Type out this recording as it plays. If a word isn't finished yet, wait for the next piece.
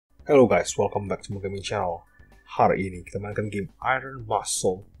Hello guys, welcome back to my gaming channel. Hari ini kita mainkan game Iron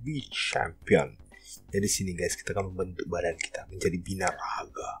Muscle V Champion. Jadi sini guys, kita akan membentuk badan kita menjadi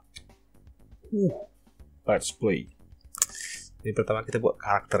binaraga. Let's play. Jadi pertama kita buat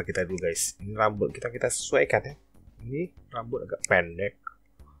karakter kita dulu guys. Ini rambut kita sesuaikan ya. Ini rambut agak pendek.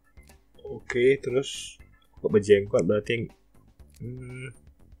 Oke, terus kok berjenggot berarti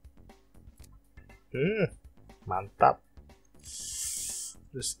mantap.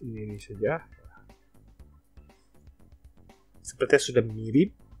 Terus ini saja. Sepertinya sudah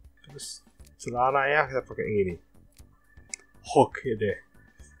mirip. Terus celana ya kita pakai yang ini. Oke deh.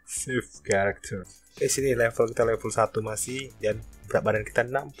 Save character. Sini level kita level 1 masih, dan berat badan kita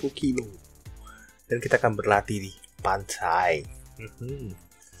 60 kilo. Dan kita akan berlatih di pantai.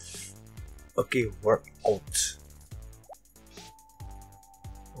 Oke, workout.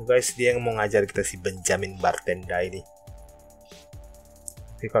 Oh guys, dia yang mau ngajar kita si Benjamin Bartenda ini.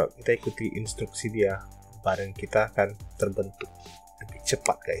 Oke, kalau kita ikuti instruksi dia, badan kita akan terbentuk lebih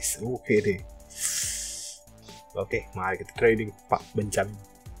cepat guys. Oke deh. Oke, mari kita training Pak Benjamin.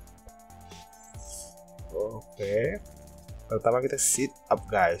 Oke, pertama kita sit up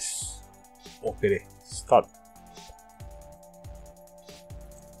guys. Oke deh, start.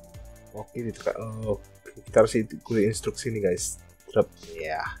 Oke, ditekan. Oke, kita harus ikuti instruksi nih guys. Drop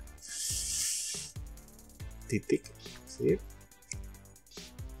ya. Titik, sip.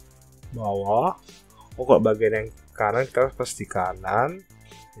 Bawah. Oh, kok bagian yang kanan kita harus pas di kanan,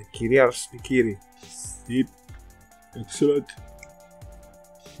 yang kiri harus di kiri. Sip, excellent.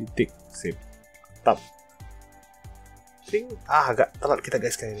 Titik, sip, mantap. Ting, agak telat kita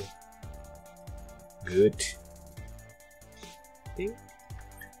guys kali ini. Good. Ting,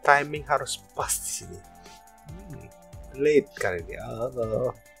 timing harus pas di sini. Late kali ini.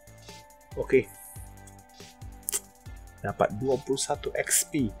 Oke. Dapat 21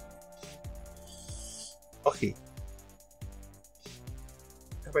 XP. Oke.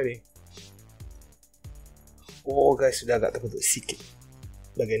 Apa ini? Oh guys, sudah agak terbentuk sedikit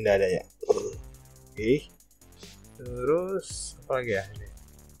bagian dadanya. Oke. Terus apa lagi ya ini?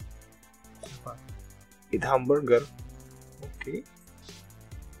 Apa? Eat hamburger. Oke.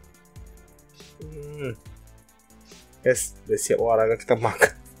 Guys, udah siap olahraga, kita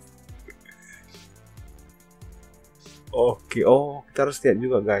makan. Oke, oh kita harus lihat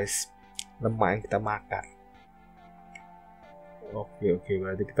juga guys lemak yang kita makan. Oke,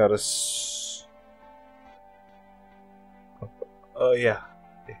 berarti kita harus oh iya,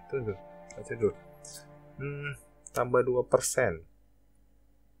 tunggu, baca dulu. Tambah 2%.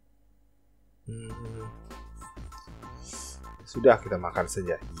 Sudah, kita makan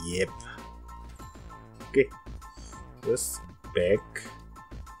saja. Yep. Oke, terus back.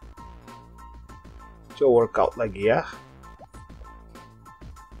 Coba workout lagi ya.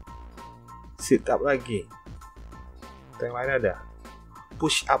 Sit up lagi. Yang lain ada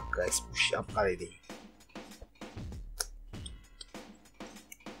push up guys, push up kali ini.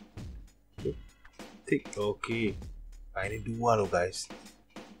 Tik, oke. Nah ini 2 loh guys.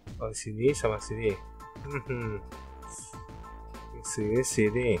 Oh sini sama sini.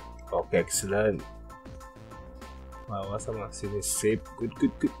 Sini. Oke, excellent. Bawah sama sini, sip, good.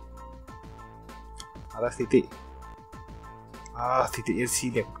 Atas titik. Titiknya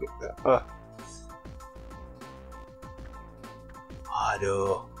sini.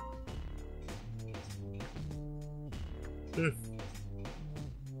 Aduh.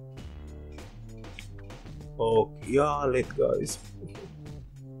 Oh ya, late guys.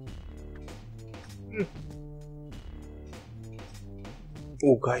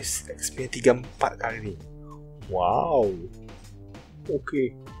 Oh guys, XP 34 kali ini. Wow.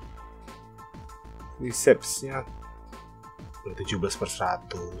 Oke. Bicepsnya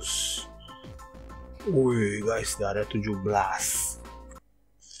 17/100. Wih guys, udah ada 17.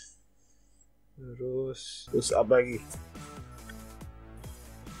 Terus apa lagi?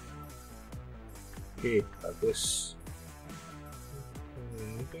 Oke, bagus.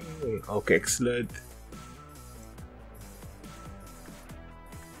 Oke, excellent.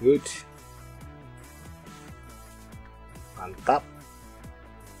 Good. Mantap.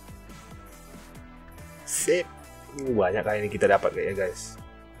 Sip. Banyak kali ini kita dapat kayaknya guys.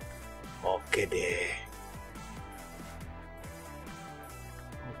 Oke deh.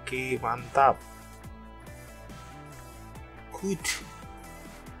 Oke, mantap. Good.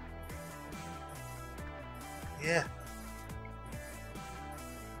 Ya.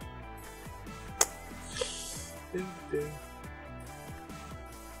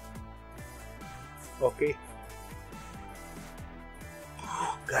 Oke.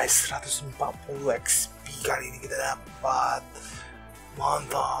 Guys, 140 XP kali ini kita dapat.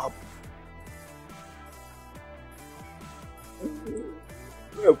 Mantap.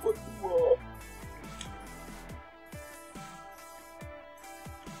 Level 2.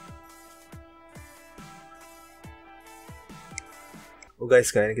 Oh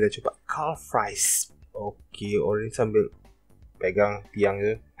guys, sekarang kita coba calf rise. Oke, orang ini sambil pegang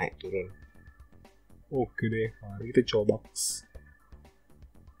tiangnya naik turun. Oke deh, mari kita coba.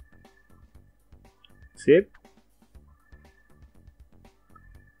 Sip.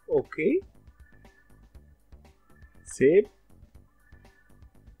 Oke. Sip.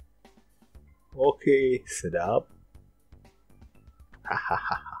 Oke, sedap.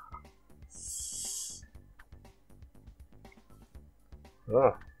 Hahaha.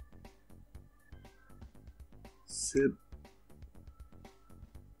 Oh. Sip.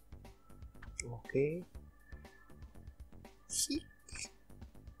 Oke. Sip.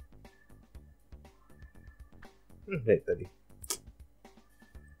 Baik tadi.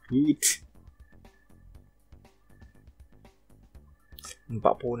 Good.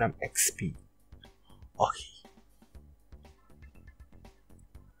 46 XP. Oke.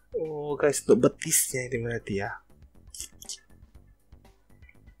 Oh guys, untuk betisnya ini berarti ya.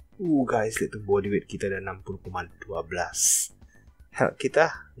 Guys, lihat tuh body weight kita ada 60,12. Health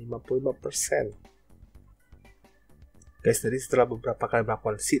kita 55%. Guys, tadi setelah beberapa kali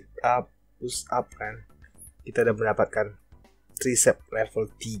melakukan sit up, push up kan, kita udah mendapatkan tricep level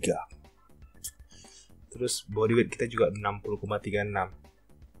 3. Terus body weight kita juga 60,36.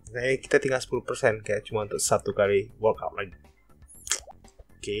 Nah, kita tinggal 10% kayak cuma untuk satu kali workout lagi.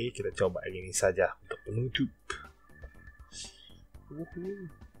 Oke, kita coba yang ini saja untuk penutup.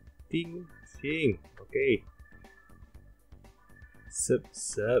 Ting, ting. Oke. Sep.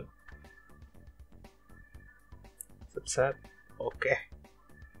 Oke.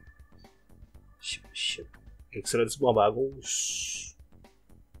 Ship. Excellent, semua bagus.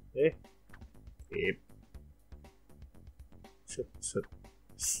 Sip.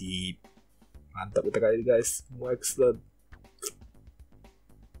 Sip. Mantap kita kali ini guys. Semua excellent.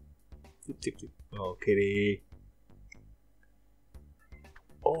 Tip. Oke deh.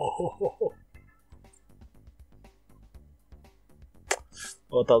 Oh.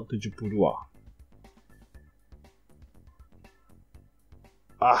 Total 72.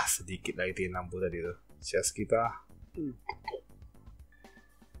 Sedikit lagi 60 tadi tuh. Chest kita.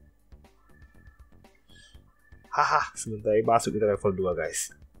 Sebentar masuk kita level 2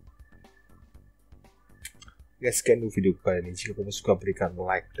 guys. Guys, sekian dulu video kali ini. Jika kamu suka, berikan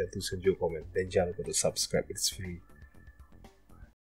like dan tuliskan juga komen. Dan jangan lupa untuk subscribe, it's free.